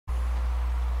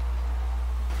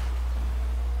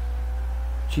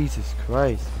Jesus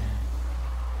Christ.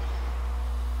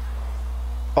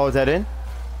 Oh, is that in?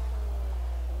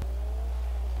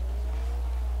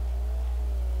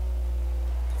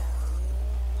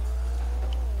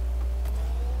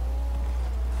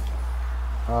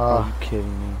 Are you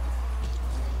kidding me?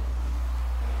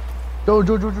 Don't.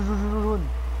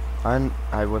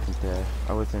 I wasn't there.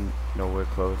 I wasn't nowhere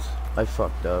close. I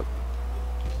fucked up.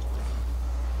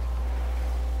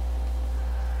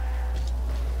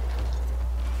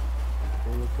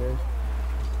 Are you okay?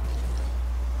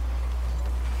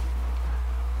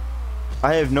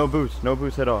 I have no boost. No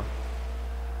boost at all.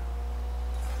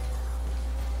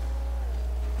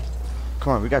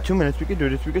 Come on, we got 2 minutes. We can do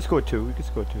this. We can score 2. We can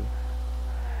score 2.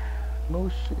 No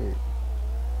shit.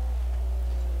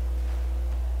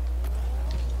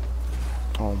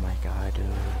 Oh my god, dude.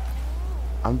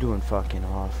 I'm doing fucking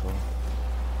awful.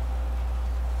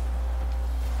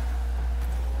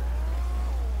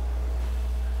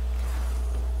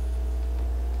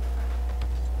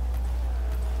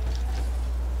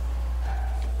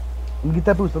 Let me get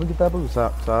that boost. Let me get that boost.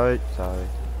 Sorry.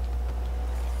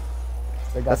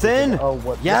 That's this. in! Oh,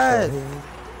 what? Yes!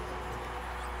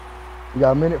 We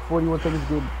got a minute 41 seconds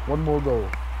to get one more goal.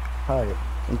 Tired.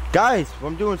 Guys,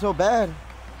 I'm doing so bad.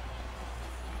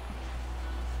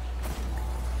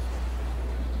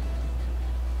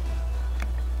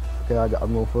 Okay,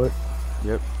 I'm going for it.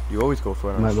 Yep, you always go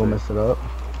for it. I'm not gonna mess it up.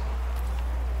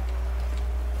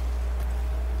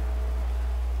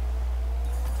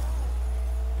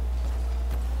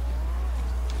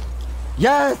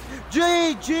 Yes!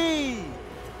 GG!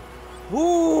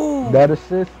 Woo! That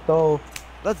assist though.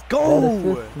 Let's go! That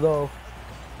assist though.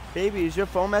 Baby, is your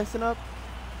phone messing up?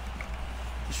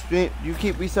 Stream, you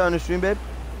keep restarting the stream, babe?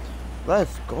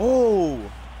 Let's go!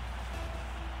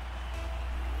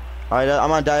 Alright,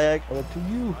 I'm on diag. Up to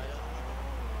you.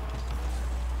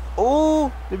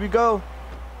 Oh, there we go.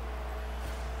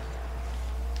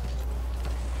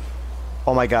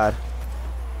 Oh my god.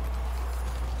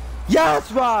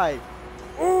 Yes, right!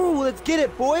 Ooh, let's get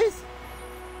it, boys!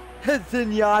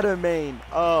 Zenyatta main.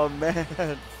 Oh man.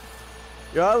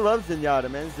 Yo, I love Zenyatta,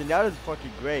 man. Zenyatta's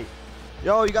fucking great.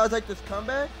 Yo, you guys like this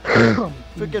comeback?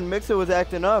 Freaking Mixer was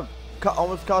acting up.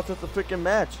 Almost cost us the freaking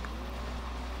match.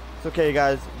 It's okay,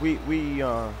 guys. We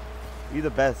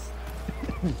the best.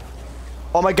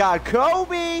 Oh my god,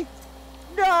 Kobe!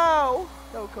 No!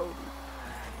 No, Kobe.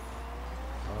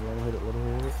 Let him hit it.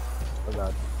 Oh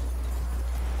god.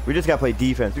 We just gotta play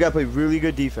defense. We gotta play really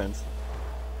good defense.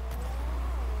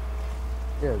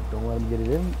 Yeah, don't let him get it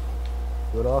in.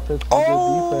 Good offense.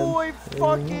 Oh, I good defense.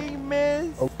 fucking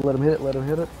missed. Oh, let him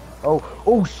hit it.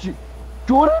 Oh shit.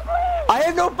 Jordan! I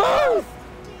have no boost!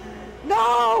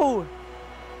 No!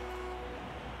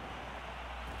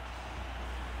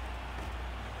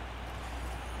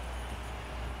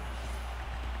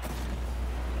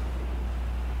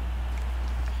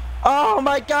 Oh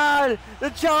my god!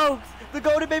 The chokes! The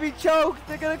golden baby chokes!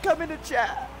 They're gonna come in the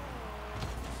chat!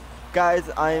 Guys,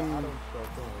 I'm...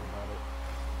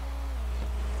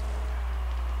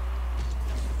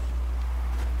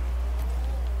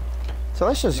 So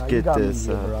let's just get this.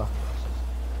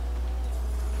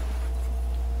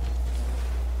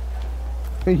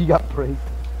 He got praised.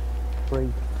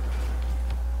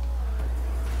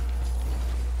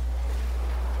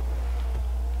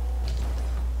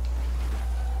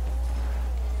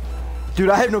 Dude,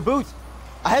 I have no boost.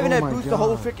 I haven't had my boost the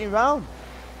whole God. freaking round.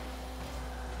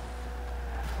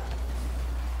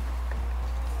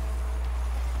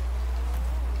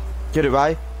 Get it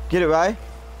right. Get it right.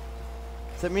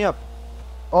 Set me up.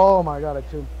 Oh my god, I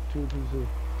two.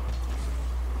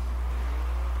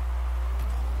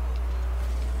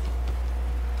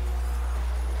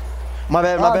 My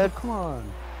bad. Come on.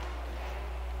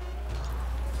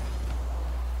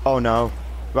 Oh no.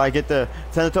 Right, get the...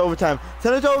 Send it to overtime.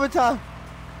 Send it to overtime.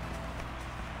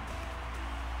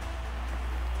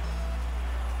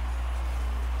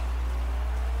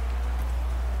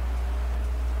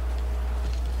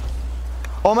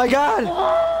 Oh my god!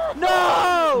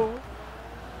 No!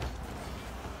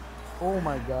 Oh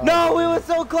my god. No, we were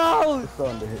so close! It's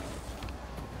on the hit.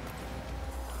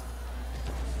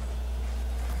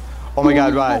 Oh my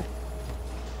god, right.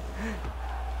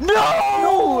 No!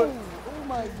 Oh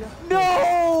my god.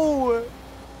 No!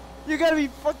 You gotta be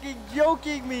fucking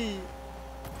joking me!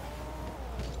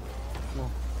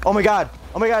 Oh my god!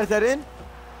 Oh my god, is that in?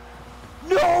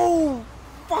 No!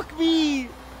 Fuck me!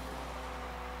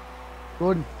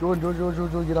 Jordan,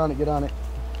 get on it.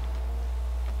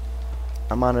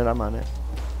 I'm on it.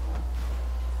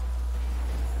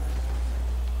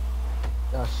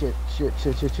 Ah, shit,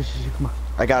 come on.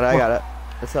 I got it.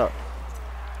 What's up?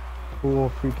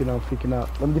 Oh, freaking out, freaking out.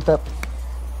 Let me get that.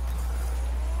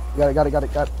 Got it, got it, got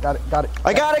it, got it, got it, got it.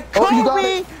 I got it. Oh, Kobe! you got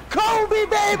it. Kobe,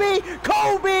 baby!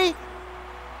 Kobe!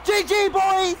 GG,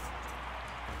 boys!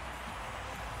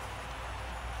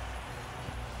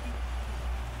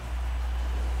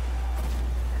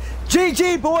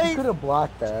 GG, boys! You could have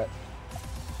blocked that.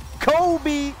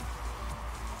 Kobe!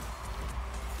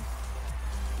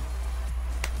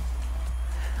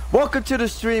 Welcome to the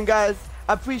stream, guys.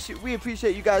 We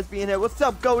appreciate you guys being here. What's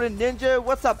up, Golden Ninja?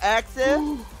 What's up,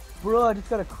 Axel? Bro, I just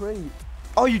got a crate.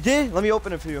 Oh, you did? Let me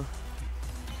open it for you.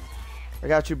 I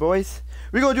got you, boys.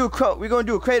 We're gonna do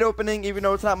a crate opening, even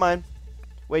though it's not mine.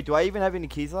 Wait, do I even have any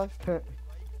keys left? Do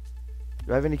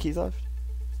I have any keys left?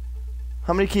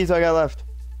 How many keys do I got left?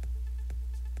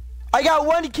 I got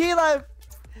 1 key left.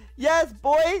 Yes,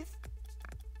 boys.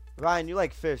 Ryan, you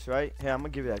like fish, right? Here, I'm gonna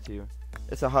give that to you.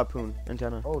 It's a harpoon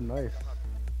antenna. Oh, nice.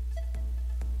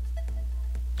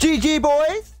 GG,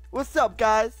 boys. What's up,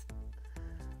 guys?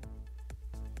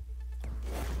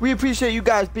 We appreciate you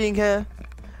guys being here.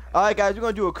 All right, guys, we're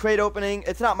gonna do a crate opening.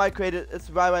 It's not my crate. It's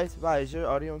Rai. Is your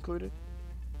audio included?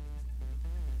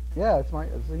 Yeah, it's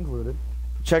included.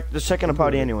 Just checking the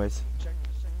party, anyways.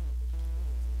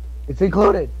 It's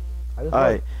included. All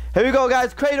right, here we go,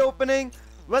 guys. Crate opening.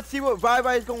 Let's see what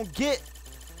Rai is gonna get.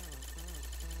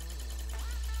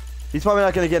 He's probably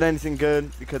not gonna get anything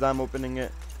good because I'm opening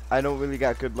it. I don't really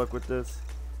got good luck with this.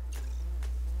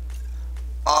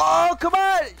 Oh, come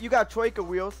on! You got Troika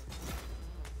wheels.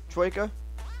 Troika.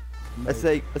 Nice.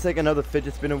 It's like another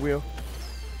fidget spinner wheel.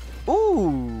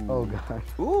 Ooh. Oh god.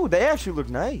 Ooh, they actually look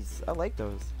nice. I like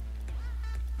those.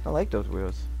 I like those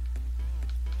wheels.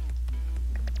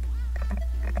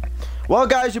 Well,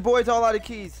 guys, your boy's all out of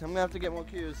keys. I'm gonna have to get more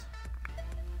keys.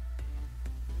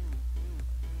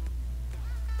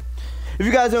 If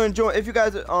you guys are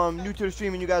new to the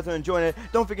stream and you guys are enjoying it,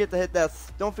 don't forget to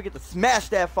smash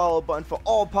that follow button for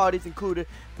all parties included.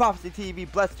 Prophecy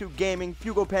TV, Blessed 2 Gaming,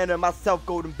 Fugo Panda, and myself,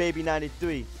 Golden Baby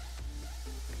 93.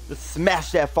 Just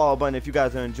smash that follow button if you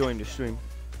guys are enjoying the stream.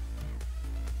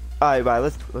 Alright, bye.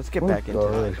 Let's get back into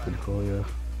it. That's pretty cool, yeah.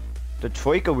 The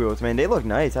Troika wheels, man, they look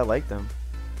nice. I like them.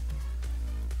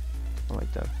 I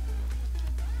like that.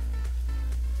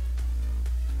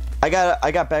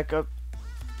 I got backup.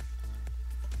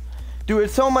 Dude,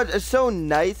 it's so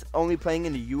nice only playing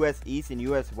in the US East and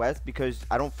US West because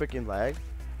I don't freaking lag.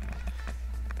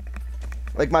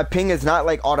 Like my ping is not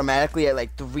like automatically at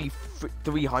like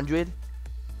 300.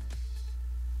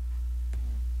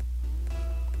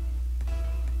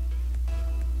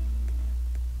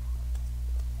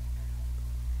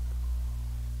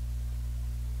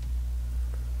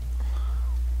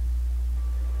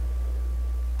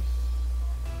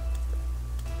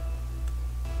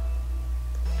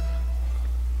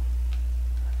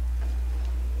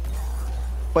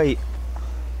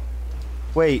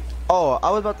 Wait. Oh, I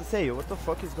was about to say, what the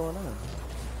fuck is going on?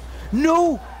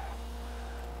 No!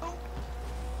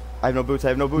 I have no boots.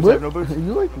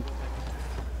 You like?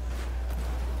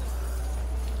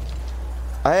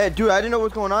 Dude, I didn't know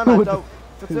what's going on. I thought,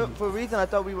 for a reason, I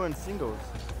thought we were in singles.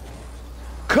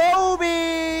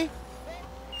 Kobe!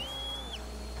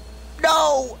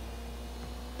 No!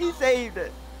 He saved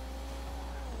it.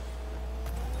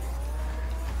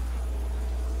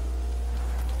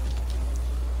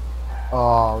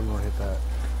 Oh, we're gonna hit that.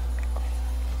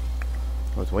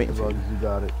 I was waiting for you. As long as you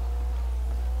got it.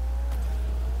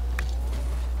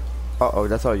 Uh-oh,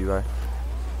 that's all you got.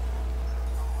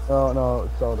 Oh, no,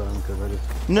 it's all done because I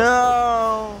just...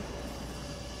 No!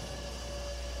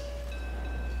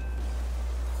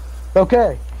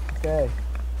 Okay.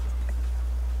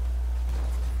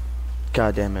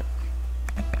 God damn it.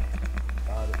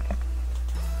 Got it.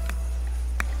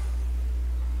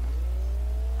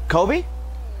 Kobe?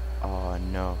 Oh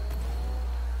no.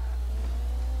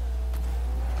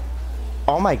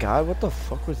 Oh my god, what the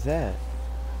fuck was that?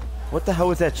 What the hell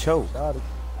was that choke? Got it.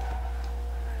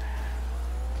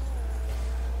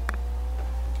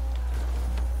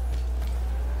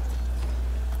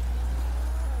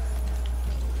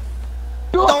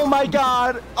 Oh my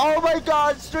god! Oh my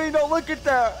god! Stream, don't look at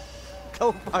that!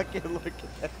 Don't fucking look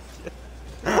at that shit.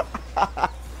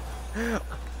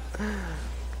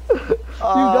 You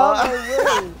got my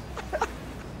way.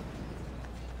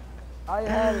 I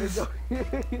had it go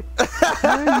here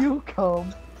you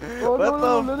come. Oh, what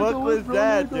the fuck was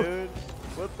that, dude?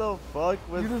 What the fuck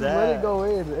was that? You just let it go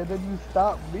in, and then you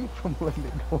stopped me from letting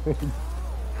it go in.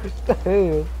 What the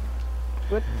hell?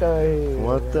 What the hell?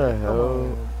 What the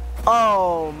hell?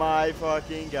 Oh my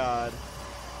fucking god.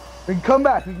 We can come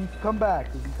back. We can come back.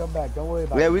 Don't worry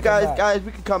about it. Yeah, guys,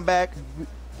 we can come back.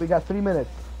 We got 3 minutes.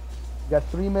 got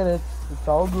 3 minutes. It's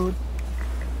all good.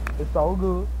 It's all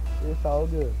good. It's all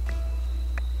good.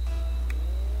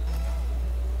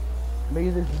 May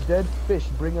this dead fish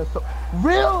bring us so.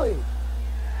 Really?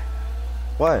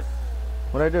 What?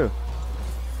 What'd I do?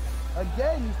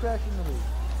 Again, you crashed into me.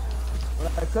 When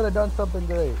I could have done something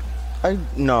great.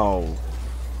 No.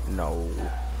 No.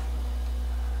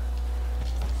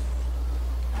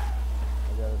 I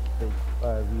gotta take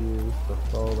 5 years to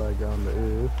fall back on the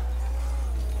earth.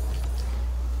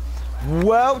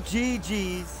 Well,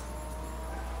 GG's.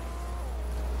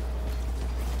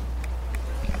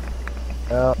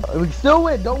 We can still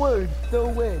win. Don't worry. We can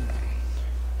still win.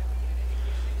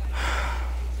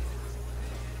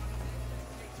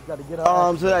 You gotta get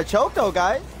our So that choke though,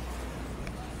 guys.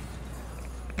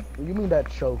 What do you mean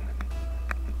that choke?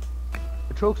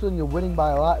 The choke's when you're winning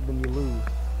by a lot, then you lose.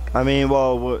 I mean,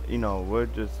 well, we're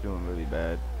just doing really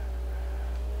bad.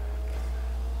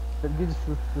 Then you just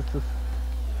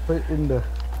put in the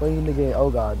playing the game. Oh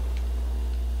God.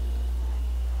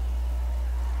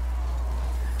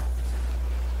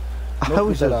 I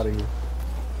was Get just out of here.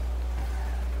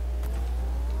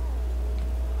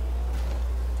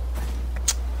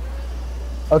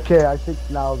 Okay, I think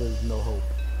now there's no hope.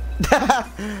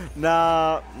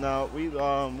 no, we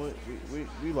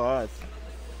lost.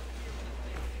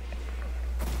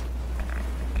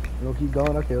 We'll keep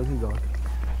going. Okay, we'll keep going.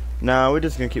 Nah, we're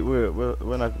just gonna keep.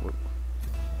 We're not.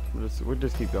 We'll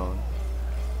just keep going.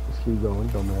 Let's keep going.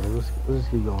 Don't matter. Let's just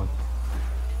keep going.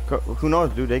 Who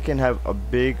knows, dude? They can have a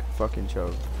big fucking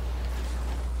choke.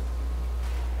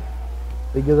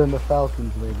 Bigger than the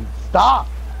Falcons, maybe. Stop!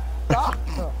 Stop!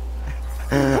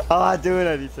 I'm not doing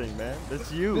anything, man.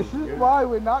 That's you. This is why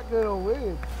we're not gonna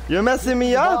win. You're messing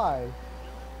me up. Why?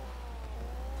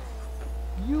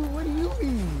 What do you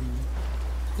mean?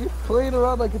 You're playing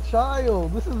around like a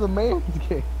child. This is a man's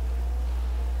game.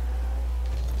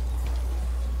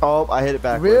 Oh, I hit it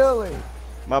backwards. Really?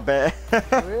 My bad.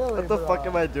 Really, what the bro? fuck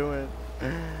am I doing?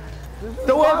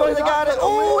 The way, boys, I got it.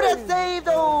 Oh, that save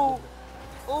though.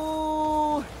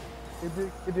 Oh.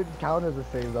 It didn't count as a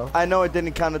save though. I know it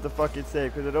didn't count as a fucking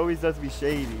save because it always does be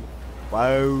shady.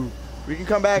 Wow. We can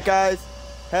come back, guys.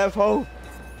 Have hope.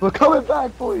 We're coming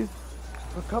back, boys.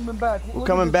 We're coming back. We're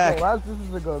coming back. This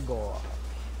is a good goal.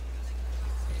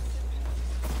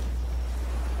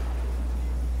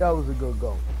 That was a good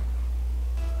goal.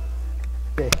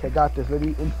 Okay, I got this.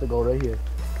 Ready? Insta goal right here.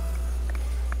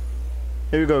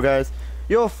 Here we go, guys.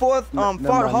 Yo, Fart Hog,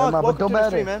 welcome to the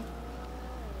stream, man.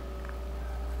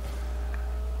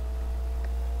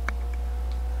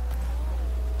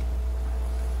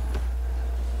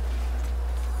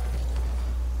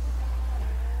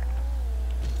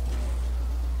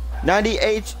 '90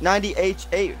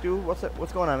 H8, dude.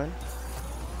 What's going on, man?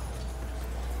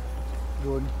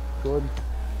 Good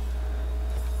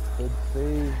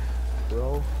save,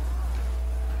 bro.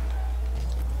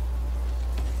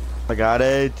 I got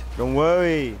it. Don't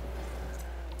worry.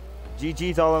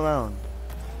 GG's all around.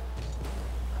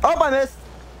 Oh, I missed.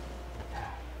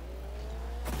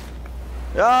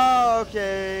 Oh,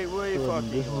 okay. We're fucking.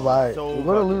 This is why so we're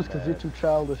gonna lose because you're too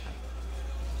childish.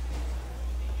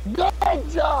 Good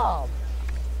job.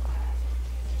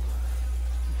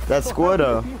 That's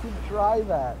Squirtle. Why would you even try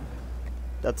that?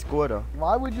 That's Squirtle.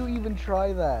 Why would you even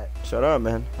try that? Shut up,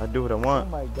 man. I do what I Oh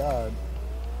want. my God.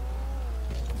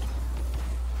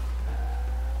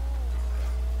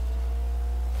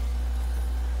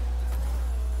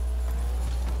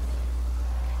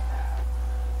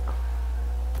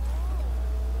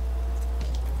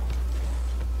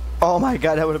 Oh my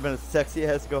God, that would have been a sexy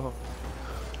ass goal.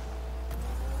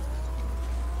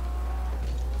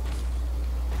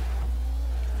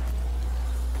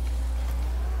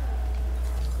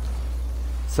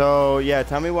 So yeah,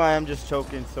 tell me why I'm just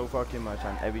choking so fucking much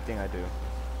on everything I do.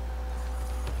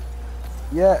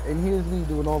 Yeah, and here's me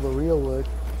doing all the real work.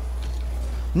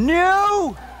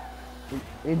 No!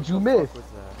 And you missed.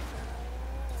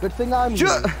 Good thing I'm here.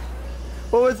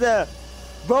 What was that?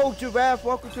 Rogue Giraffe,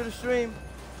 welcome to the stream.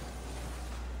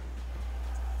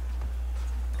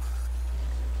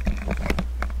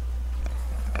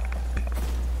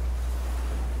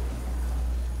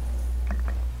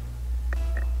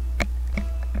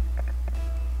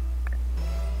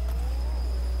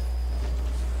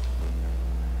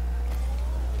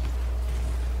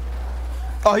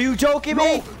 Are you joking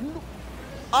me?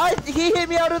 He hit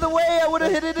me out of the way. I would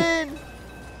have hit it in.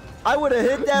 I would have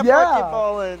hit that fucking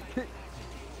ball in.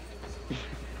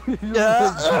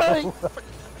 Yeah.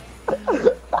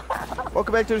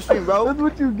 Welcome back to the stream, bro. That's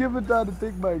what you give it time to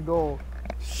take my goal.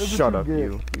 Shut up,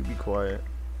 you. You be quiet.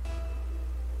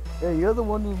 Hey, you're the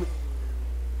one who.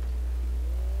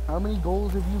 How many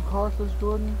goals have you cost us,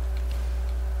 Jordan?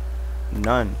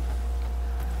 None.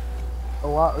 A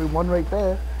lot. One right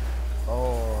there.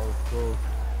 Oh, close.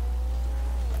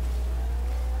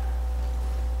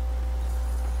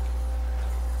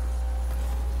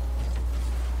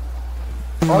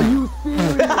 Are you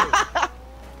serious?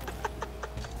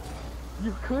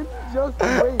 You couldn't just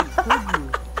wait, could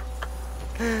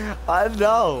you? I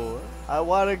know. I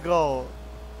want to go.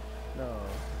 No.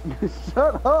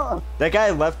 Shut up. That guy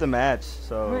left the match,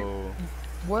 so. Wait,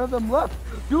 one of them left.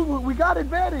 Dude, we got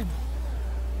advantage.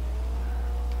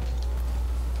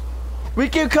 We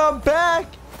can come back.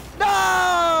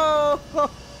 No.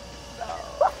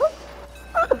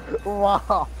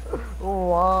 Wow.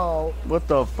 Wow. What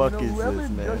the fuck is whoever this,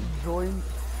 man?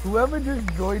 Whoever just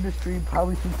joined the stream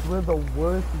probably thinks we're the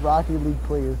worst Rocket League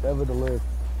players ever to live.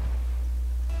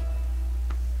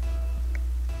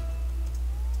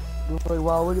 Like,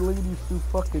 wow, look at these two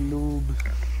fucking noobs.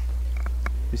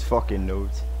 These fucking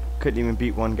noobs. Couldn't even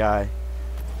beat one guy.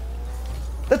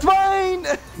 That's mine!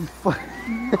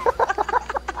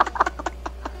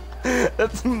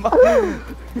 That's mine!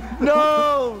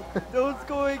 No! Don't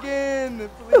score again!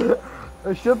 Please!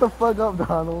 Shut the fuck up,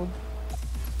 Donald.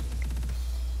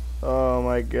 Oh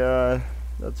my god.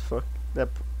 That's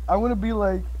I wanna be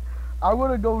like, I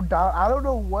wanna go down. I don't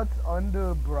know what's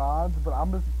under bronze, but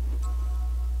I'm just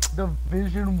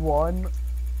Division 1.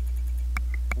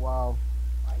 Wow.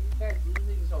 Why you guys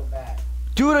losing so bad?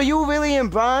 Dude, are you really in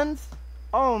bronze?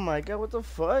 Oh my god, what the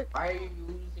fuck? Why are you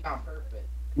losing on purpose?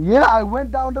 Yeah, I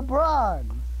went down to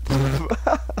bronze. Why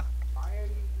are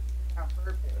you losing on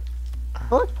purpose?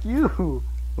 Fuck you.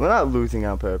 We're not losing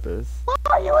on purpose. Why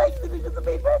are you exiting the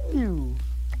main menu?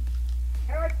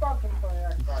 Can I fucking play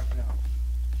Xbox now?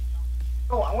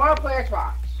 Oh, I wanna play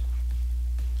Xbox.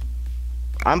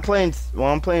 I'm playing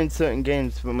certain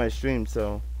games for my stream,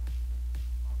 so.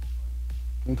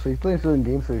 And so he's playing certain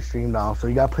games for his stream now, so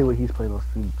you gotta play what he's playing on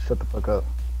stream. Shut the fuck up.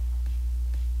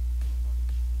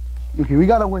 Okay, we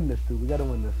gotta win this, dude. We gotta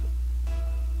win this.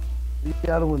 We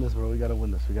gotta win this, bro. We gotta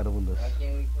win this. We gotta win this. Why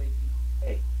can't we play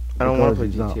GTA? I don't want to play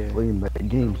Because he's not GTA. playing that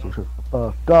game, so shut the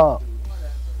fuck up.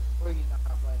 Or he's not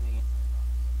playing it.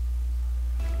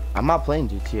 I'm not playing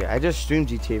GTA. I just streamed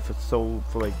GTA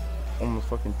for like almost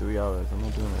fucking 3 hours. I'm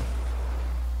not doing that.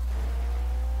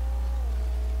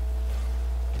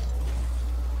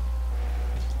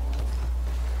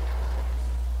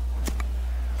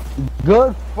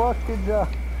 Good fucking job.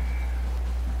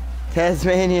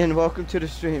 Tasmanian, welcome to the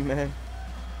stream, man.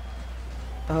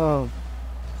 Oh,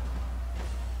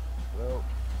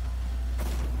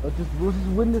 Well, we'll just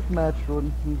win this match,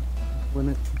 Jordan. Just win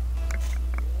it.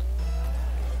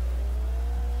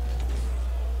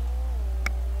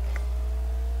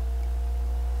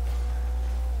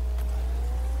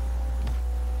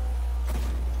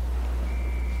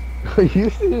 Are you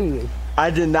serious? I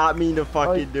did not mean to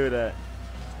fucking do that.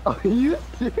 Are you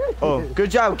serious? Oh,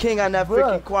 good job, King, on that Bruh,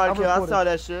 freaking quad I'm kill. I recording. saw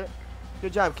that shit.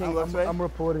 Good job, King. Looks right. I'm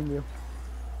reporting you.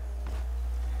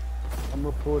 I'm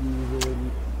reporting you,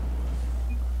 Jordan.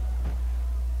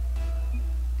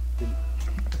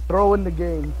 Throw in the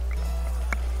game.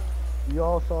 You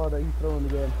all saw that he's throwing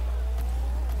the game.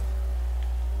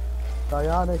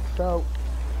 Dionics out.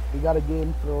 We got a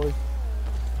game thrower.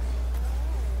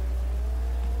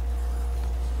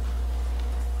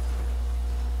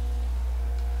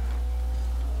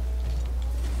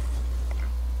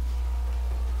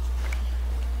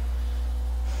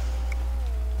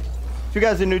 If you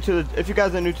guys are new to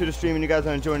the stream and you guys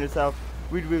are enjoying yourself,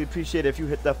 we'd really appreciate it if you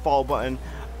hit that follow button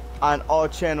on all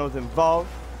channels involved.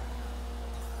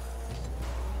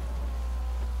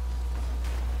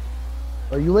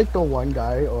 Are you like the one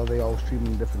guy, or are they all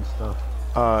streaming different stuff?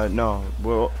 No.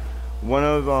 Well, one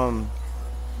of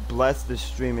Blessed is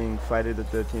streaming Friday the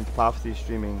 13th. Prophecy is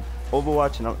streaming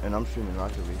Overwatch, and I'm streaming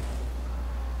Rocket League.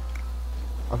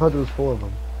 I thought there was 4 of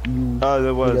them.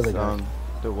 There was. the other guy.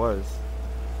 There was.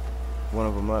 One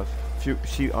of them left.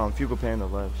 Fugal Panda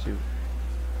left.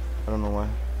 I don't know why.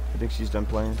 I think she's done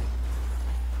playing.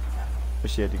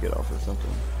 But she had to get off or something.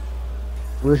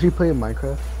 Was she playing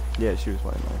Minecraft? Yeah, she was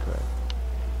playing Minecraft.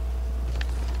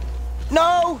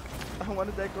 No! I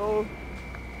wanted that goal.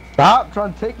 Stop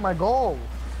trying to take my goal.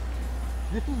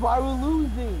 This is why we're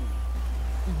losing.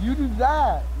 You do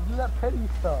that. You do that petty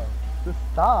stuff. Just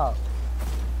stop.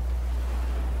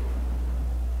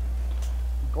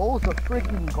 Goal's a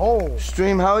freaking goal.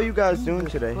 Stream, how are you guys doing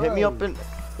Jesus today? Christ. Hit me up in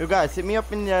hit me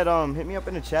up in that hit me up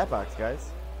in the chat box,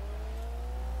 guys.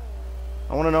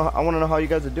 I wanna know how you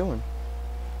guys are doing.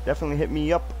 Definitely hit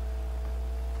me up.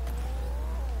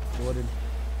 Jordan.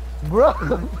 Bro.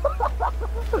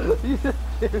 You just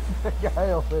scared that guy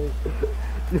away.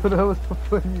 Yo, that was the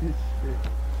funniest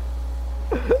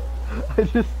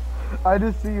shit. I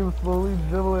just see him slowly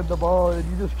dribbling the ball and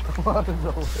you just come out of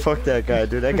nowhere. Fuck that guy,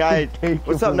 dude. That guy.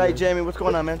 What's up, Night Jamie? What's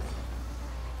going on, man?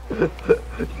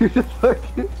 You just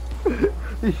fucking.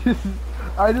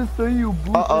 I just saw you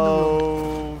boot.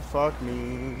 Uh-oh. Fuck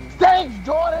me. Thanks,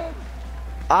 Jordan!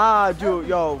 Ah, dude.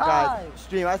 Yo, guys.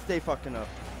 Stream, I stay fucking up.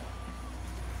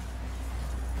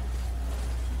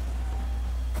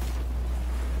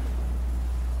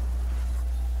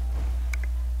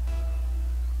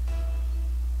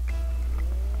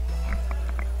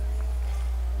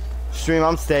 Stream,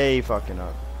 I'm stay fucking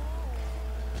up.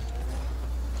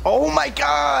 Oh my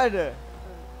god!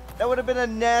 That would have been a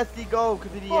nasty goal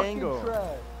because of the angle.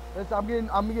 Listen,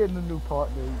 I'm getting a new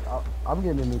partner. I'm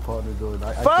getting a new partner, Jordan.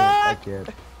 I can't.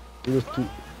 You're just too.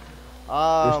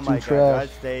 Oh my trash. god, I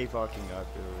stay fucking up,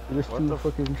 dude. You're just What too the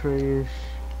fucking trash.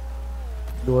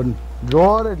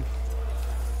 Jordan.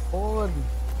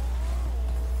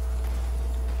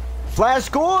 Flash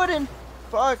Gordon!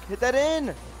 Fuck, hit that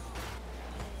in!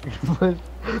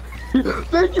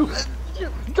 Thank you,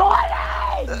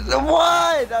 Jordan!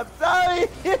 What? I'm sorry!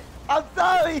 I'm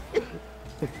sorry!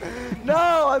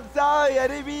 No, I'm sorry, I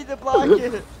didn't mean to block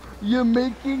it! You're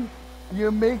making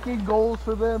goals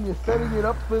for them, you're setting it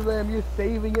up for them, you're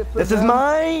saving it for them. This is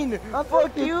mine!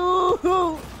 Fuck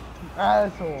you!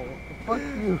 Asshole. Fuck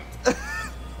you.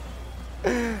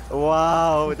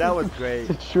 Wow, that was great.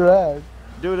 It's trash.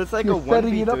 Dude, it's like You're a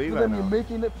setting it up 1v3 for right them, now. you're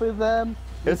making it for them.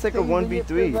 It's like a You're saving it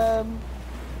 1v3. for them.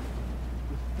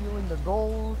 You're stealing the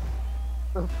goals.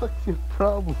 What the fuck's your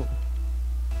problem?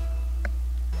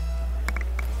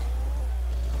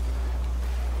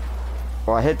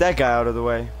 Oh, I hit that guy out of the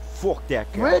way. Fuck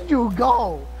that guy. Where'd you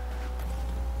go?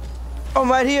 I'm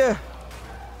right here.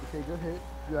 Okay, good hit.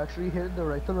 You actually hit it the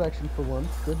right direction for once.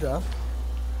 Good job.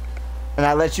 And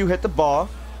I let you hit the ball.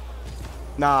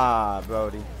 Nah,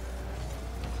 Brody.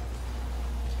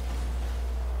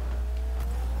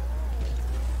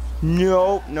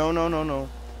 No, no, no, no, no.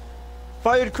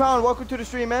 Fired Crown, welcome to the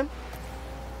stream, man.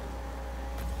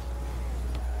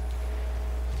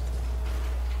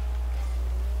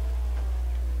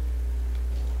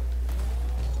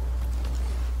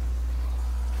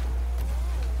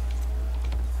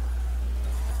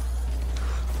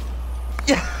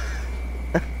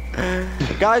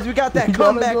 Guys, we got that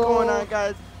comeback going on,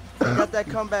 guys. We got that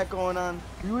comeback going on.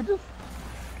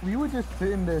 We were just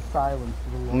sitting there silent for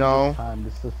the longest No. time.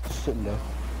 Just sitting there.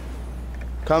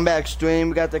 Comeback stream,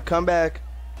 we got the comeback.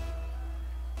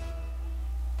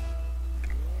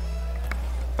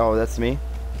 Oh, that's me.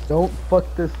 Don't fuck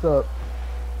this up.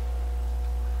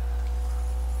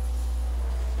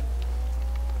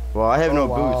 Well, I have no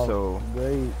wow. boost, so.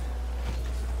 Great.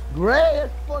 Great!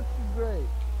 That's fucking great.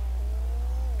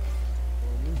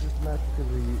 Well, this match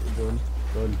is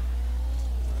done.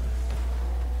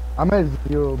 I'm at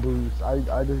 0 boost.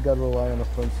 I just gotta rely on a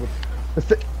front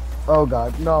switch. Oh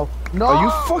god, no. No! Are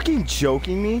you fucking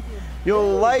joking me?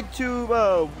 Yo, like to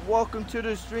welcome to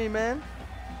the stream, man.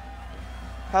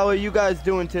 How are you guys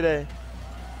doing today?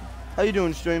 How you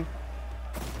doing, stream?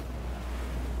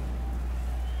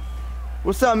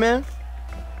 What's up, man?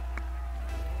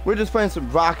 We're just playing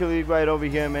some Rocket League right over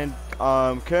here, man.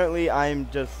 Currently I'm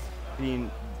just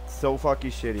being so fucking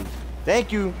shitty.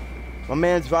 Thank you. My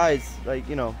man's Rise, like,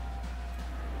 you know.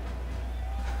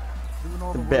 Doing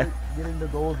all the work, getting the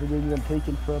goals and getting them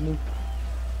taken from me.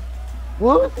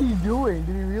 What was he doing?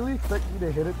 Did he really expect me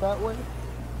to hit it that way?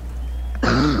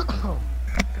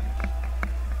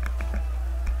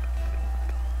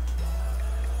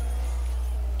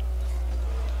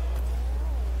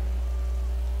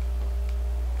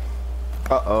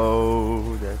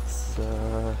 Uh-oh, that's,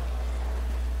 You're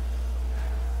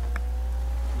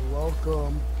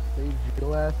welcome. Saved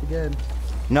your ass again.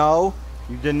 No,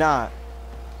 you did not.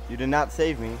 You did not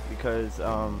save me because,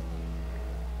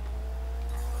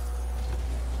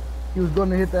 He was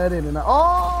gonna hit that in and I—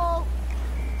 oh!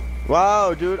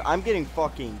 wow, dude, I'm getting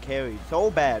fucking carried so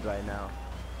bad right now.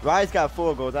 Rise got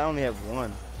 4 goals, I only have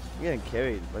 1. I'm getting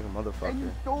carried like a And motherfucker.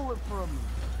 you stole it from me.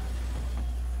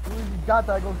 As soon as you got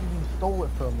that goal, you stole it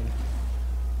from me.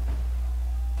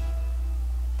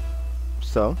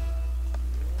 So?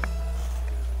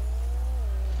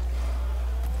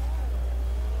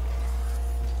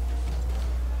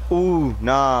 Ooh,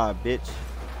 nah, bitch.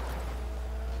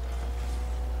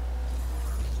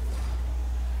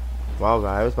 Wow,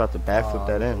 guy, I was about to backflip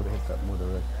that in. Hit that more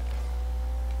direct.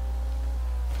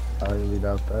 I really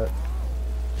doubt that.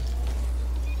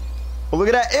 Oh, look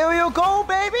at that aerial goal,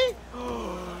 baby!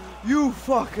 You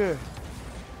fucker!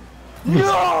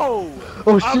 No!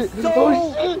 Oh I'm shit! so-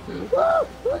 Oh shit! Ah,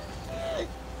 oh, shit!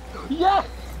 Yes!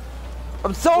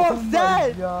 I'm so Oh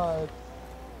upset! my god!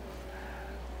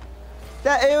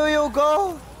 That aerial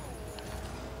goal?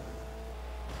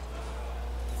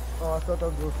 Oh, I thought I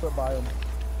was gonna slip by him.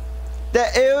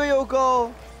 That aerial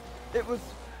goal! It was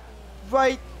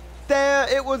right there.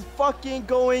 It was fucking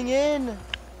going in.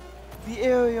 The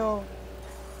aerial.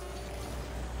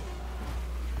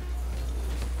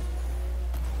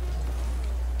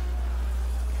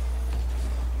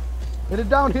 Hit it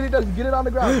down, get it on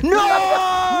the ground. No!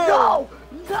 No!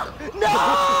 No!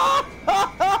 No!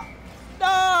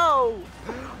 No!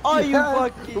 Are you Yes,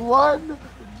 fucking... one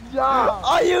job.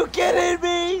 Are you kidding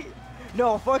me?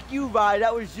 No, fuck you, Ryan.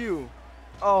 That was you.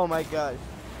 Oh my god.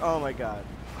 Oh my god.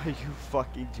 Are you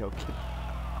fucking joking?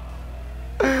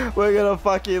 We're gonna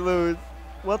fucking lose.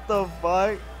 What the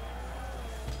fuck?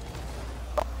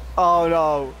 Oh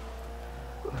no.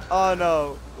 Oh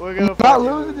no. We're gonna Not fucking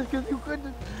losing lose. just because you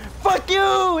couldn't. Fuck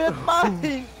you! That's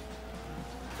mine!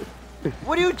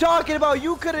 What are you talking about?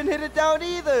 You couldn't hit it down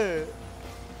either!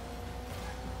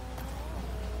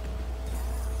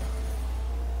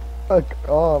 Fuck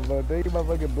off, man. Take my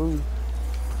fucking boost.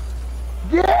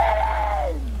 Get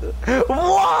in!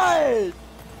 What?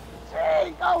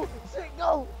 Shit, go! Shit,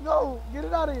 go! Go! Get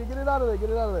it out of here! Get it out of there! Get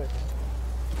it out of there!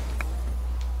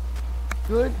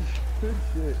 Good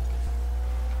shit.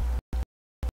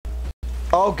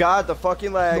 Oh god, the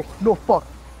fucking lag. No, fuck.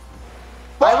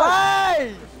 I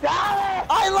lagged! Damn it!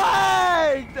 I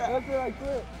lagged! That's it, I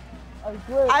quit. I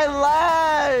quit. I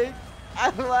lagged! I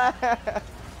lagged!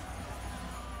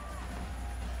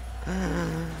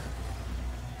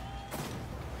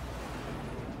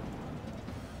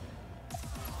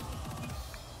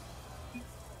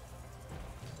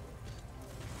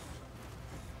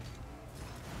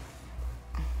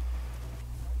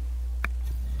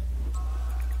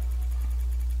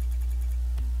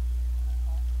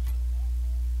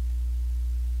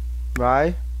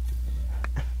 Right?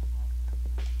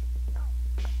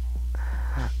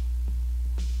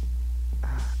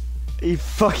 He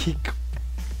fucking...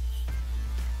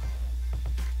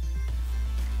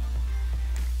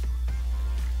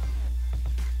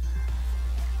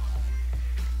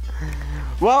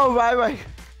 Whoa,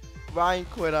 Ryan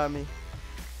quit on me.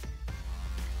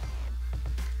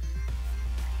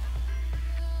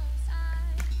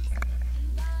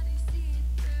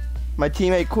 My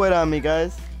teammate quit on me,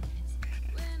 guys.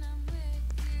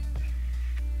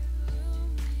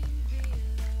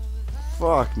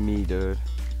 Fuck me, dude.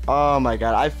 Oh my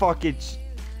god, I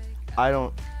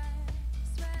don't...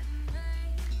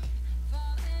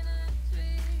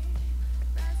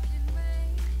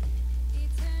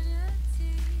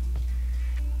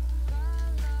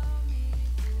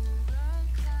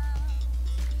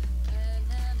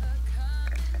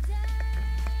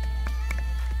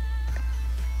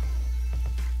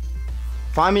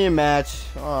 Find me a match.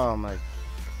 Oh my...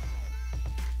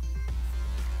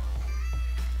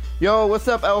 Yo, what's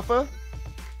up, Alpha?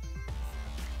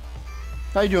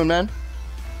 How you doing, man?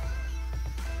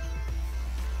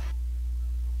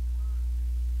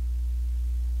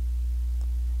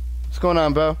 What's going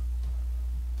on, bro?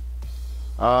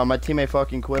 My teammate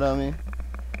fucking quit on me.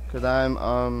 Because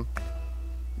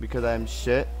I'm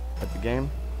shit at the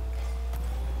game.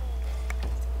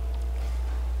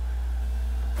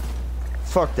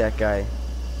 Fuck that guy.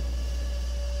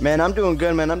 Man, I'm doing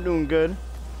good, man. I'm doing good.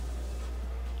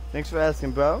 Thanks for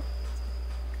asking, bro.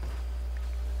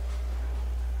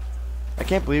 I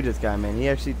can't believe this guy, man. He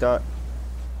actually thought...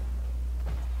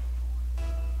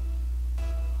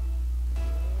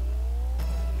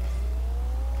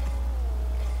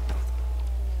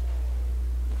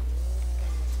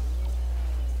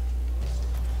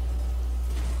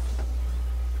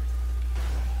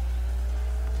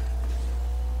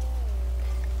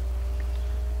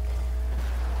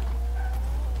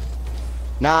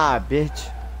 Nah,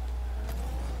 bitch.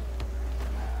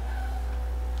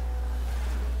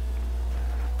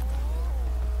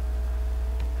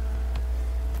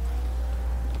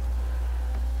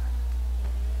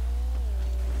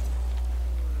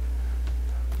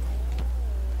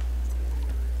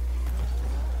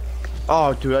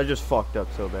 Oh, dude, I just fucked up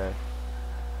so bad.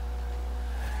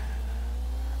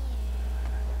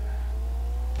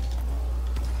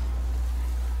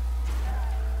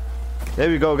 There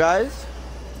we go, guys.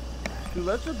 Dude,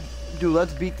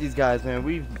 let's beat these guys, man.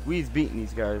 We've beaten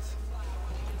these guys.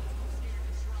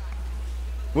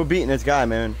 We're beating this guy,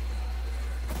 man.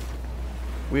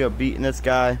 We are beating this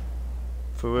guy.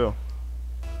 For real.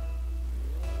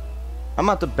 I'm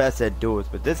not the best at duels,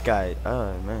 but this guy,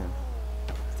 oh man.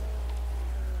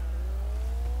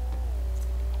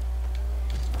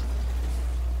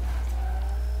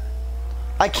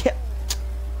 I can't.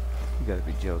 You gotta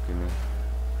be joking me.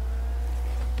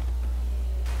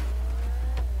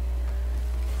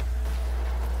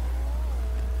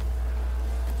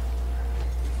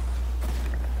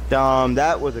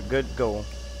 That was a good goal.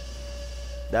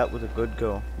 That was a good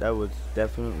goal. That was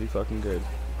definitely fucking good.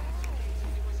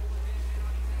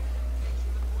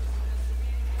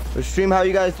 The stream, how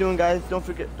you guys doing, guys? Don't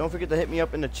forget to hit me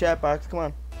up in the chat box. Come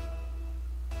on.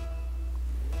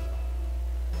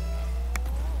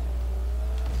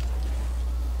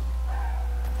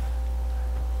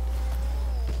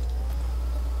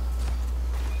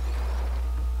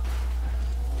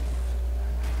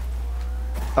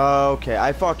 Okay,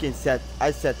 I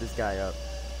set this guy up.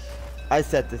 I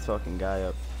set this fucking guy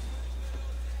up.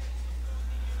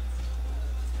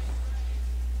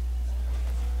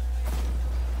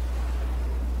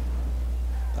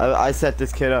 I set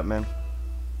this kid up, man.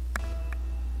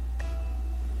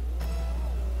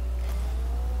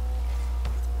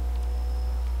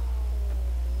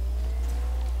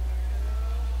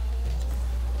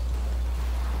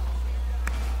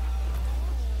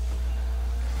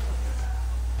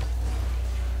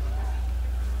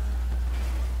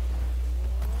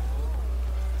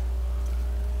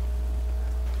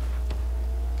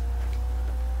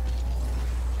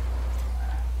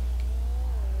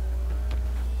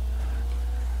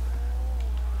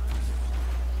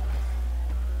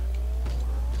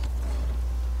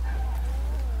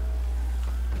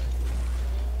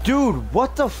 Dude,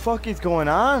 what the fuck is going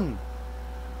on?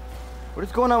 What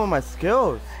is going on with my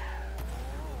skills?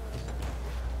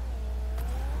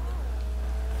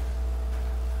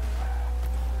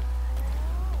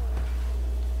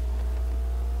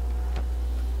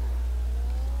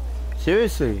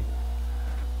 Seriously.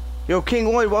 Yo,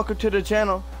 King Lloyd, welcome to the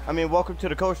channel. I mean, welcome to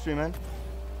the coach stream, man.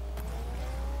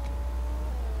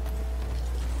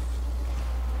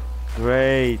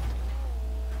 Great.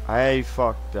 I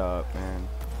fucked up, man.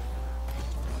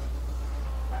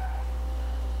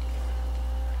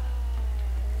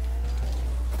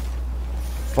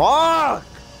 Fuck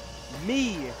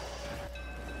me.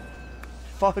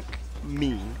 Fuck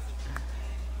me.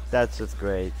 That's just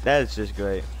great. That is just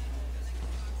great.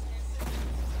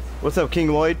 What's up,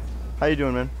 King Lloyd? How you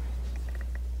doing, man?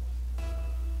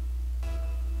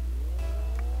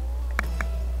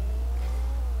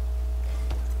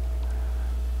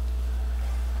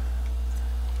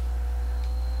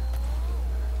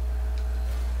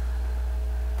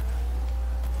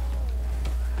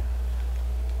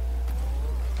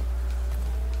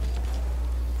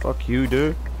 Fuck you,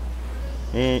 dude.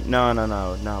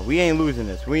 No. We ain't losing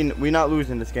this. We not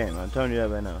losing this game. I'm telling you that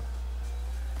right now.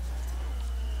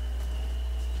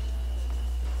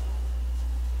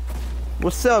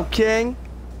 What's up, King?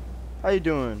 How you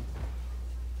doing?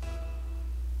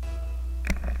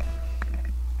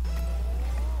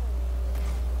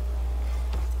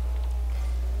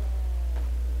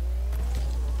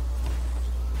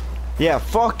 Yeah,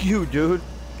 fuck you, dude.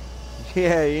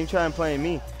 Yeah, you ain't trying to play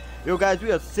me. Yo, guys,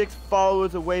 we are 6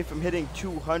 followers away from hitting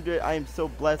 200. I am so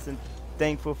blessed and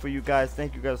thankful for you guys.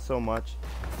 Thank you guys so much.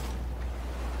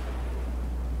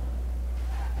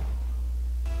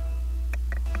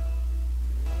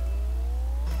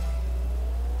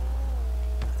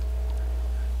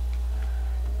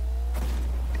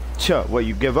 Chuh, what,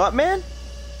 you give up, man?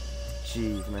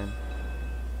 Jeez, man.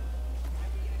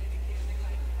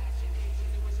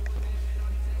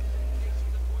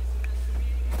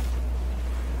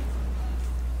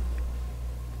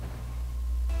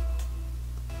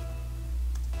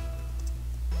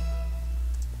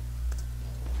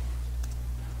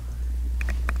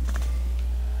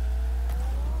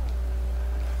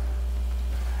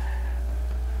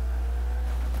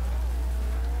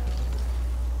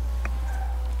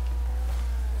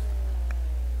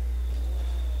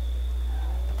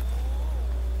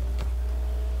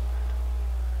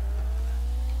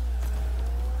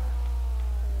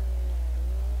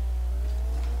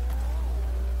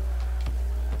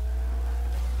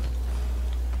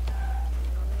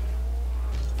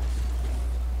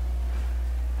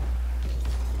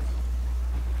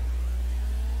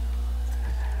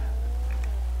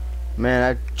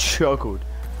 Man, I chuckled.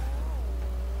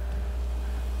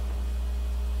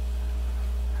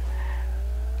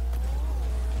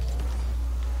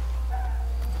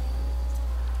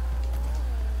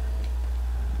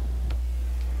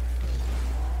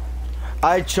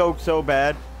 I choked so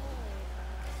bad.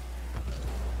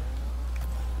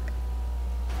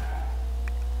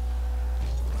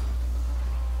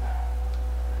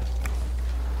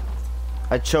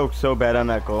 I choked so bad on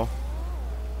that goal.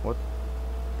 What?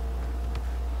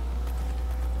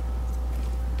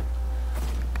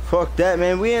 Fuck that,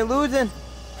 man. We ain't losing.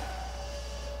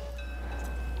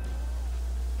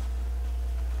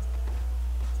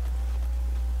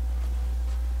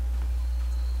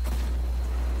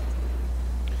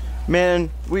 Man,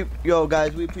 yo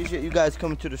guys, we appreciate you guys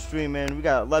coming to the stream, man. We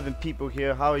got 11 people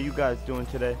here. How are you guys doing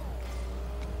today?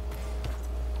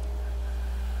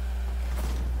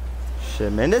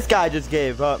 Shit, man, this guy just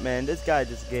gave up, man. This guy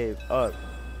just gave up.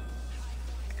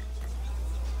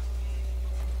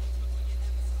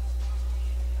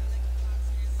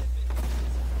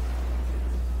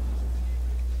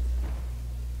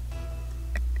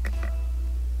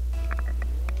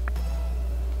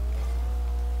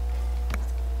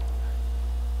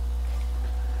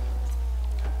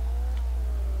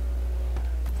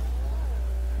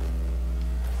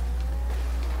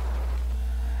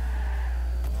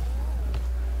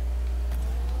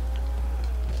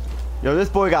 Yo, this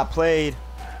boy got played.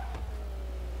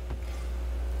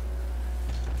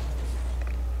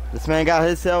 This man got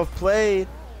himself played.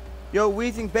 Yo,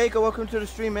 Wheezing Baker, welcome to the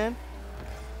stream, man.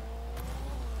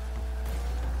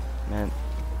 Man.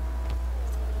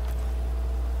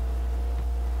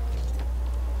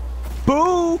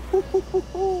 Boo!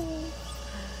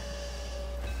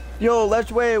 Yo,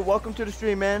 Let's Wave, welcome to the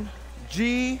stream, man.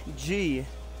 GG.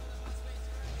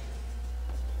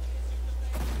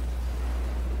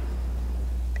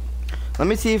 Let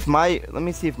me see if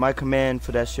my command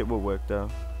for that shit will work though.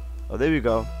 Oh, there we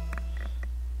go.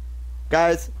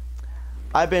 Guys,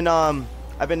 I've been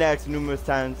asked numerous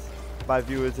times by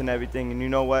viewers and everything, and you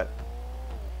know what?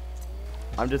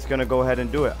 I'm just gonna go ahead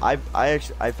and do it. I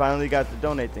finally got to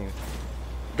donate things.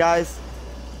 Guys,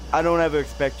 I don't ever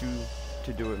expect you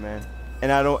to do it, man.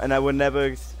 And I would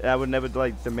never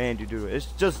like demand you do it. It's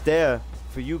just there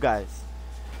for you guys.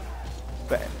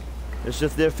 But it's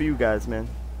just there for you guys, man.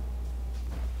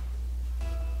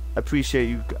 I appreciate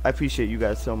you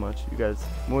guys so much. You guys,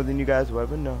 more than you guys will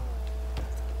ever know.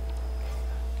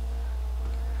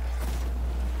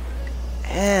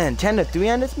 And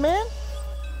 10-3 on this man?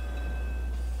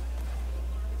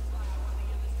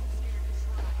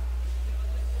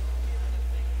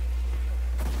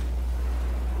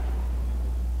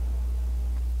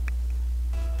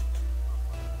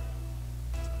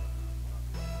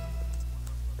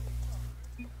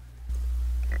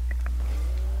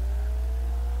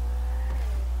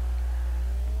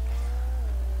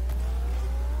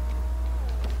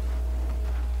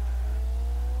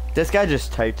 This guy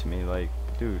just typed to me, like,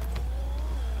 dude.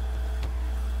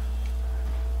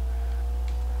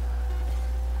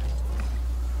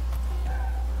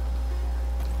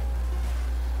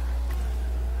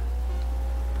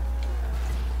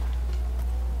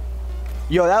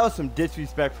 Yo, that was some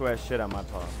disrespectful ass shit on my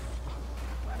part.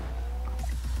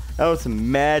 That was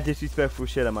some mad disrespectful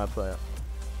shit on my part.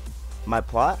 My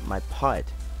plot? My pod.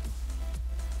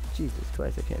 Jesus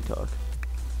Christ, I can't talk.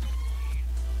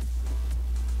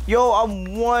 Yo,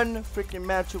 I'm one freaking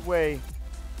match away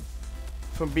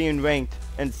from being ranked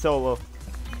in solo.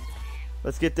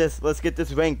 Let's get this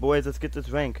rank, boys. Let's get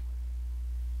this rank.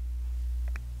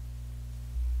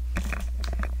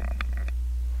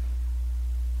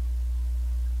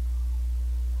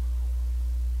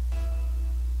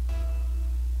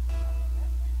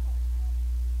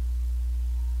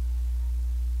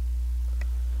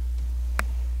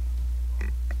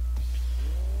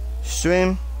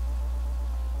 Stream.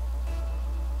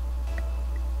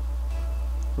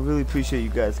 I really appreciate you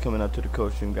guys coming up to the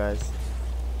coach room, guys.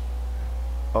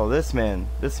 Oh, this man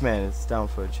is down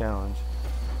for a challenge.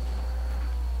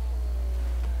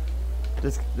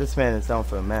 This man is down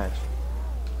for a match.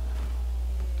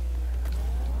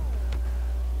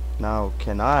 Now,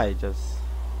 can I just...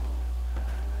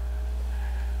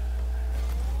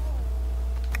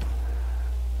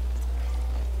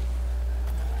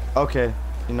 Okay,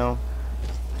 you know,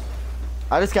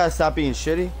 I just gotta stop being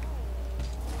shitty.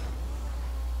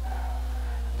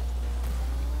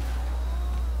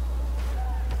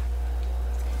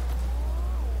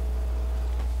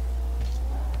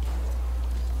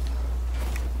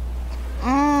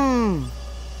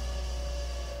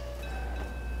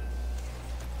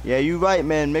 Yeah, you right,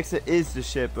 man. Mixer is the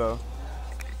shit, bro.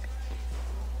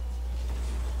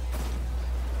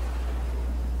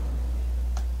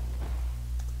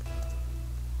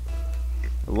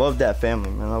 I love that family,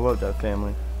 man. I love that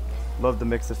family. Love the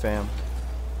Mixer fam.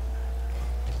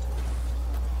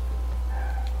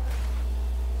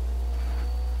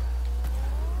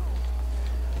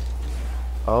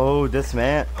 Oh, this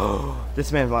man. Oh,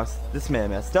 this man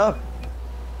messed up.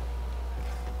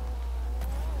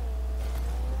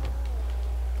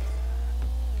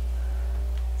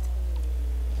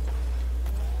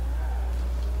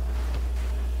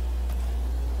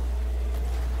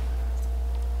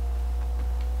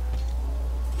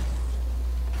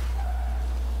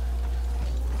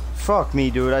 Fuck me,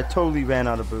 dude. I totally ran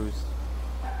out of boost.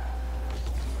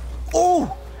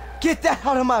 Oh! Get that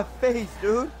out of my face,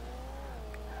 dude.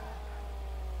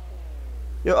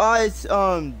 Yo, eyes,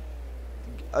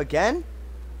 again?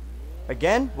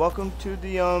 Again? Welcome to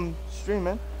the, stream,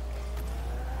 man.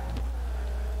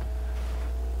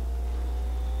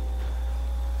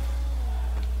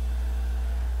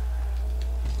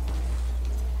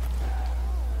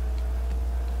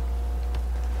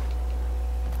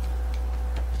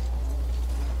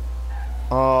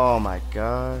 Oh my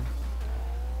god.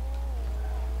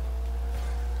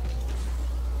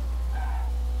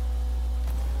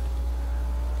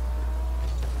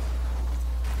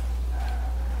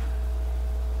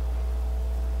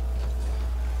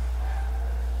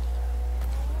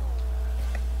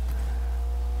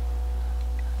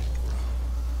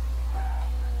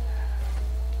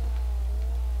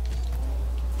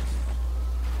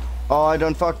 Oh, I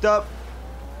done fucked up.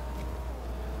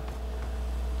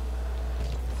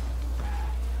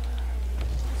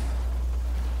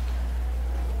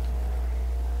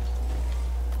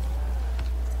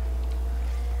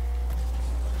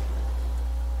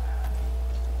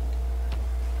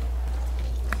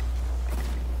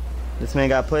 This man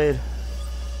got played.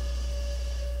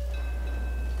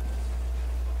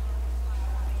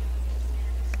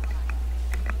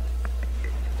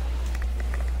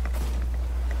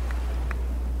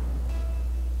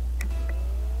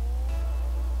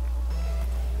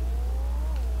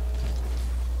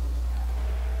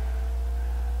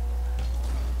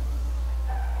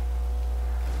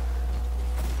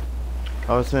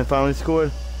 Oh, this man finally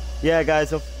scored. Yeah,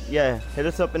 guys. Yeah, hit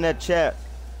us up in that chat.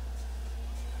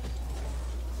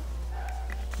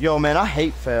 Yo, man, I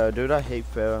hate Farrah, dude. I hate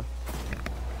Farrah.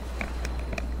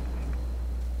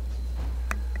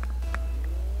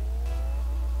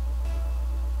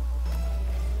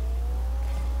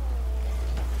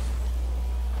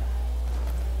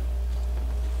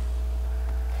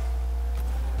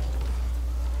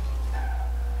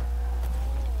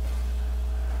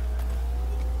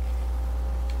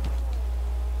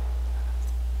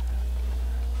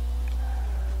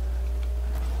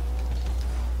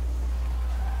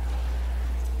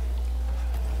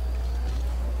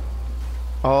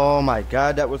 Oh my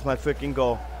god, that was my freaking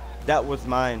goal. That was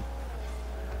mine.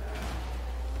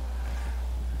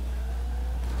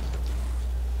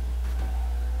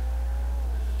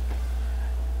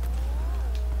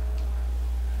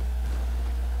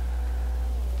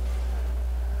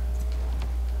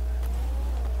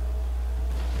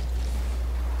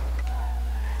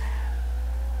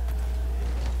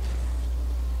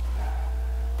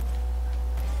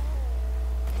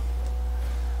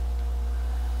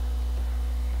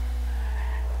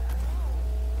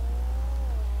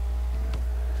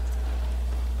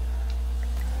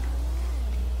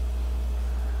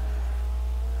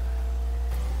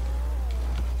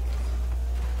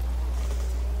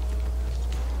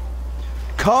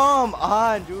 Come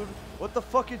on, dude. What the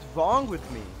fuck is wrong with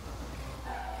me?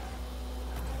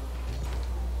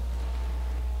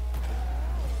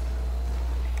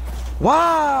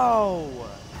 Wow!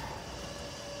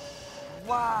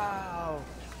 Wow!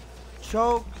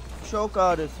 Choke, choke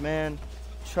artist, man.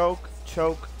 Choke,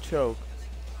 choke, choke.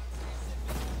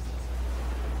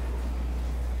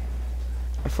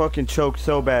 I fucking choked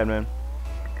so bad, man.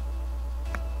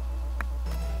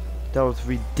 That was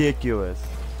ridiculous.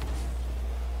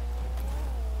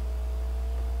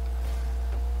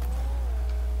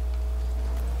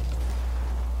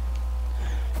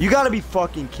 You gotta be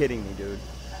fucking kidding me, dude.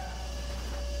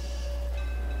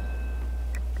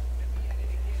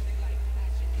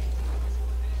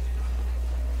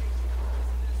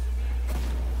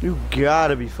 You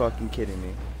gotta be fucking kidding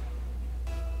me.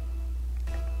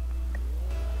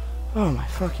 Oh my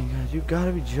fucking god, you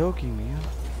gotta be joking me, huh?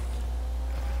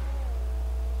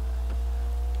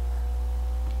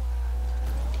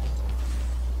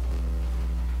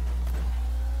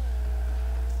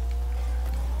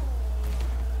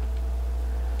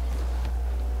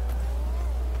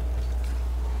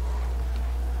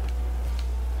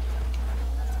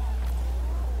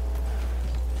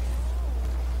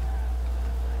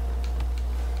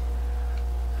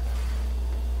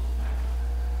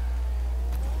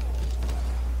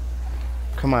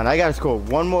 Come on, I gotta score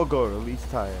one more goal to at least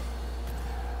tie it.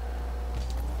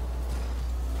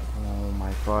 Oh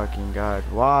my fucking god,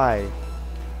 why?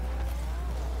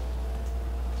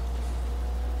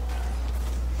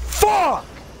 Fuck!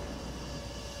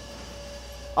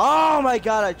 Oh my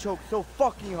god, I choked so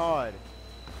fucking hard.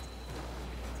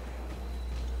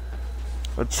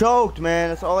 I choked, man.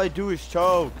 That's all I do is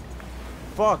choke.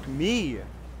 Fuck me.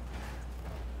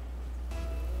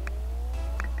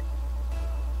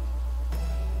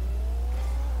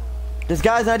 This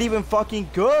guy's not even fucking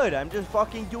good. I'm just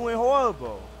fucking doing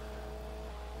horrible.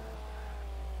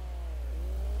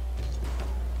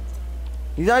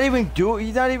 He's not even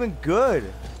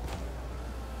good.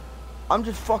 I'm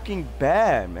just fucking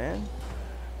bad, man.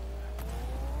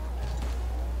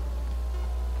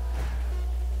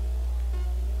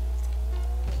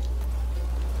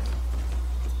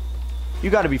 You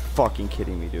gotta be fucking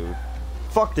kidding me, dude.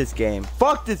 Fuck this game.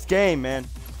 Fuck this game, man.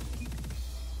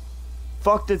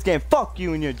 Fuck this game. Fuck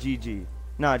you and your GG.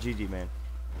 Nah, GG, man.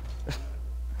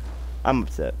 I'm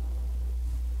upset.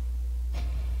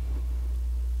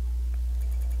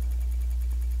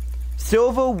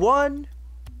 Silver 1?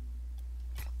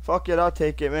 Fuck it, I'll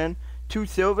take it, man. 2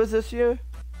 silvers this year?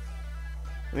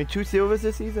 I mean, 2 silvers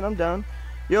this season? I'm down.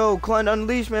 Yo, couldnt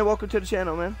Unleashed, man. Welcome to the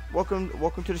channel, man. Welcome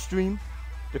to the stream.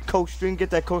 The coach stream. Get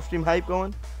that coach stream hype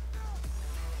going.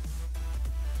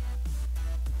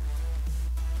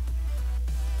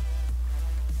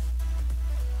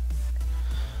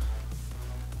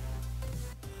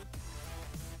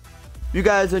 If you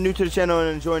guys are new to the channel and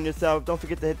enjoying yourself, don't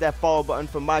forget to hit that follow button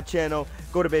for my channel.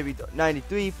 Go to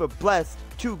Baby93 for Blessed,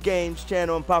 2 Games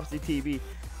channel, and Prophecy TV.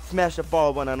 Smash the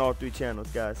follow button on all 3 channels,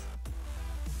 guys.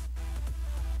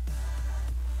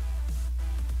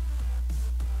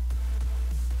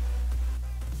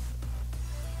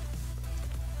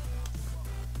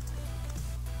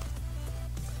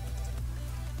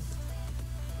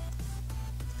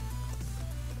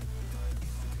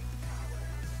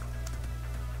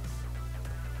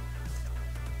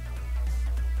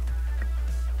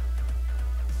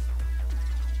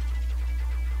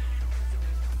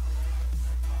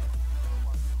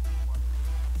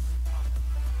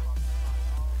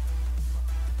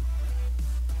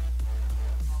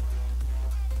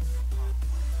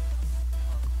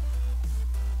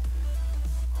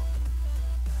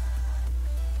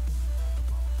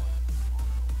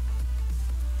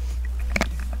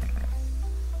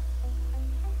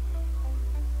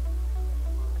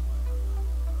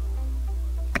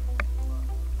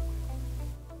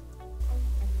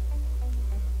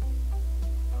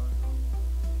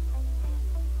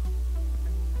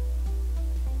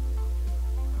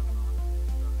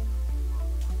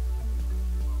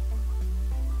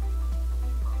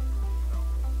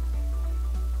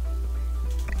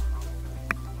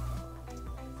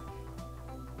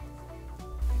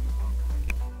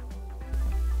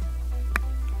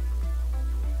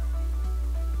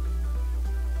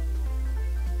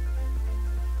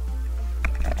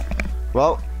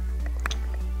 Well,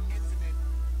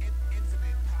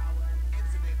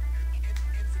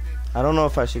 I don't know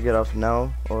if I should get off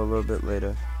now or a little bit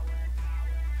later,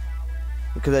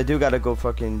 because I do gotta go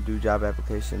fucking do job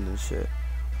applications and shit.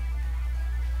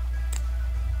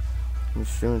 I'm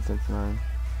streaming since 9.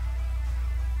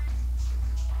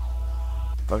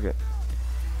 Fuck it.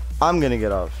 I'm gonna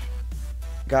get off,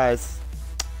 guys.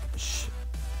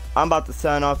 I'm about to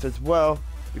sign off as well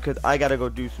because I gotta go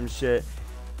do some shit.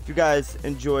 If you guys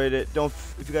enjoyed it,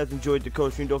 if you guys enjoyed the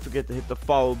coach stream, don't forget to hit the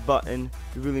follow button.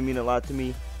 You really mean a lot to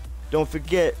me. Don't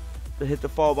forget to hit the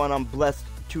follow button on Blessed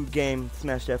 2 Game.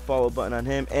 Smash that follow button on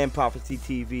him and Prophecy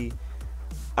TV.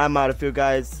 I'm out of here,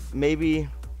 guys. Maybe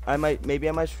I might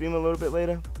stream a little bit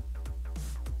later.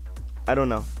 I don't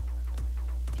know.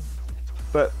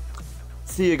 But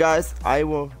see you guys.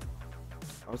 I'll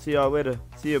see y'all later.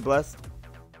 See you, Blessed.